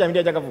temporaire sinzi bya bindi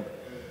yajyaga avuga.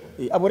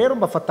 Abo rero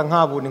mbafata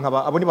nk'abo ni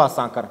nk'aba abo ni ba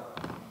Sankara.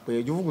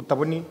 Jya uvuga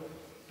utaboni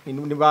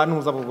ni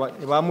bantuza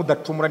ba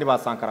mudacumura ni ba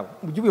Sankara.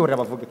 Ujye ubihorera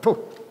bavuge to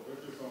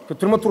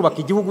turimo turubaka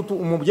igihugu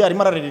umubyeyi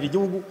arimo ararerera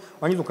igihugu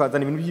wanyiza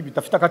ukazana ibintu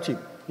bidafite agaciro.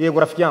 Yego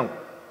rafiki yangu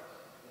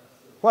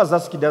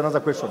wazasiki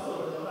another question.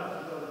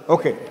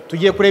 Okay,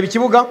 tugiye kureba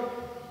ikibuga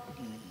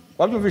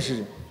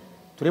wabyumvishije,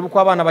 turebe uko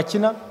abana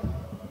bakina,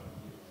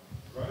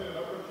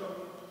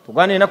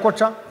 tuganire na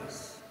kocha,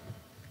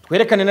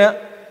 twerekane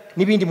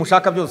n'ibindi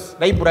mushaka byose,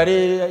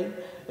 library,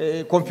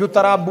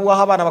 computer lab, aho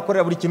abana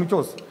bakorera buri kintu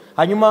cyose.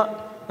 Hanyuma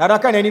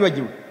narakane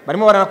nibagiwe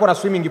barimo baranakora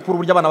swimming pool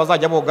burya abana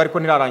bazajya boga ariko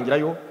nirarangira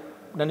yo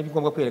nani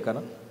bigomba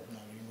kwerekana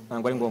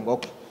nangwa ari ngombwa.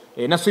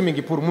 Okay, na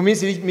swimming pool mu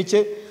minsi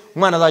mike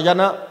umwana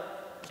azajyana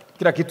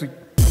kira kitu